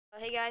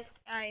Hey guys,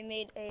 I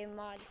made a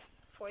mod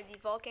for the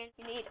Vulcan.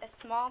 You need a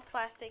small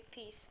plastic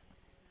piece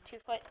to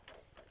put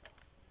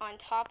on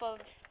top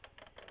of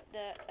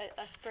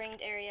a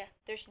springed area.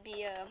 There should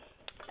be an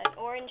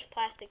orange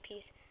plastic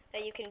piece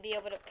that you can be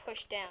able to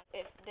push down.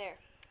 It's there.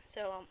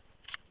 So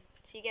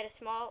you get a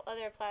small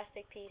other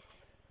plastic piece,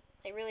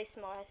 like really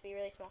small, it has to be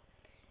really small.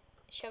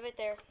 Shove it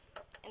there,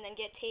 and then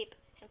get tape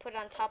and put it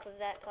on top of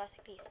that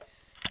plastic piece.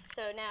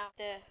 So now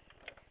the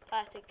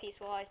plastic piece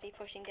will always be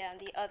pushing down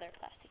the other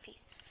plastic piece.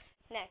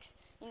 Next,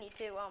 you need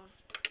to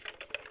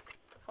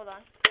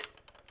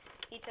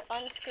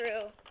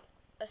unscrew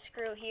a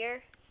screw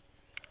here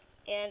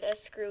and a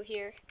screw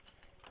here,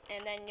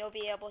 and then you'll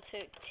be able to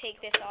take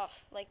this off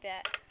like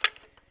that.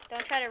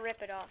 Don't try to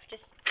rip it off,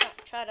 just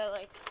try to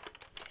like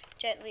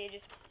gently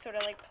just sort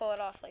of like pull it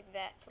off like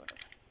that sort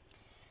of.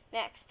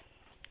 Next,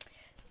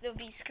 there'll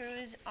be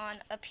screws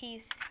on a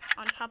piece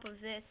on top of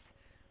this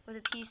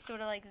with a piece sort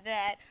of like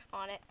that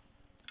on it.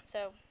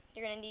 So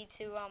you're going to need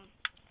to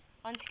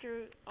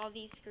unscrew all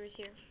these screws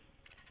here.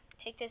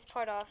 Take this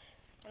part off,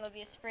 and there'll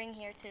be a spring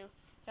here too.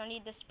 You don't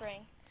need the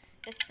spring.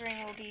 The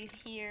spring will be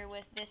here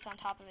with this on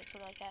top of it,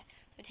 sort of like that.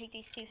 So take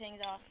these two things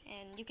off,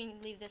 and you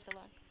can leave this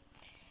alone.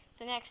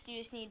 So next,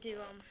 you just need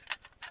to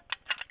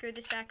screw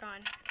this back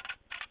on,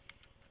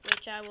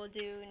 which I will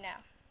do now.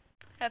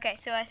 Okay,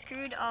 so I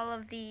screwed all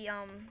of the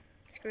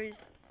screws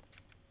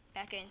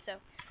back in.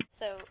 So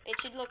it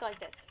should look like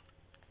this,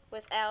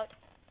 without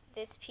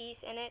this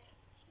piece in it,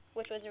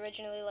 which was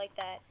originally like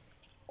that,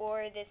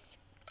 or this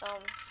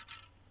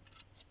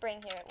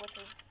spring here, which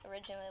was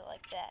originally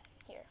like that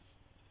here.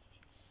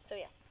 So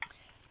yeah.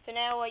 So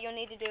now what you'll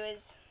need to do is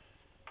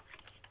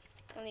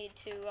you'll need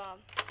to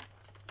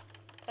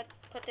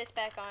put this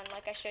back on,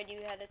 like I showed you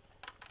how to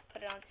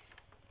put it on.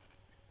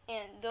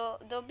 And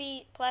there'll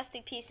be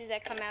plastic pieces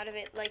that come out of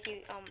it, like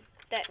you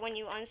that when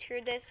you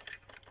unscrewed this.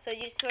 So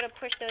you sort of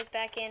push those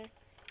back in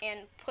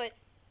and put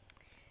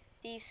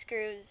these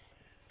screws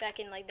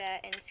back in like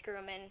that and screw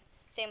them in.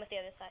 Same with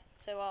the other side.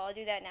 So I'll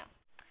do that now.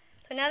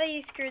 So now that you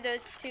screw those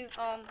two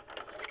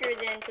screws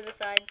into the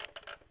side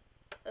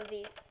of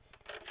these,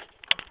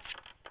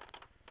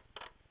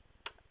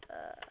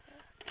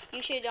 you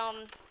should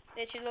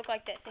it should look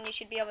like this, and you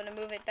should be able to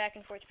move it back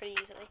and forth pretty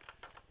easily.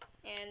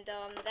 And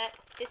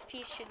this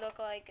piece should look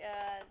like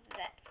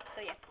that.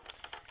 So yeah.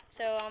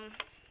 So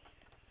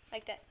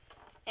like that.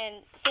 And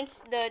since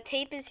the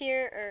tape is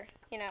here, or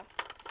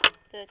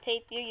the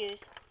tape you use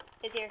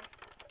is here,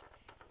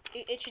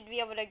 it should be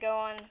able to go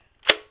on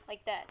like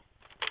that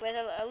with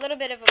a little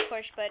bit of a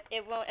push, but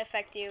it won't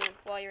affect you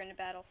while you're in a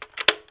battle.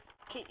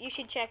 You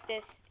should check this,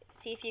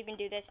 see if you can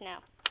do this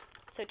now.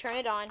 So turn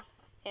it on,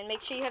 and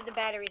make sure you have the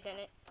batteries in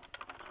it,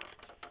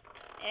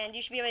 and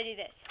you should be able to do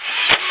this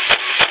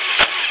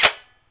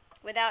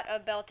without a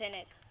belt in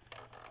it.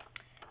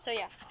 So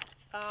yeah,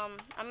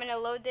 I'm going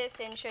to load this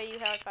and show you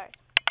how it fires.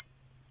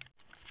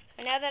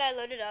 So now that I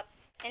loaded up,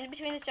 in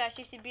between the shots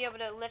you should be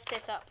able to lift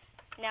this up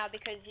now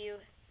because you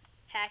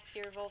hacked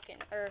your Vulcan,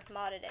 or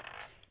modded it.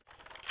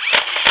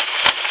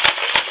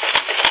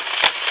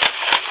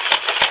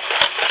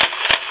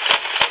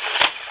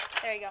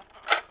 There you go.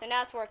 So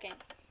now it's working.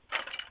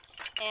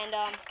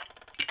 And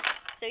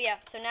so yeah,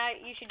 so now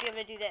you should be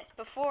able to do this.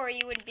 Before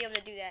you wouldn't be able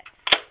to do that.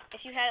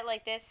 If you had it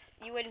like this,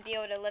 you wouldn't be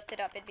able to lift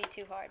it up, it'd be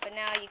too hard. But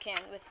now you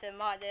can with the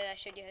mod that I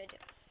showed you how to do.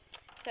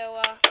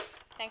 So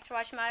thanks for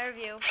watching my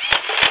review.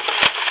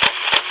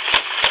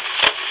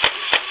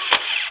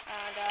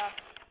 And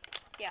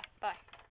yeah, bye.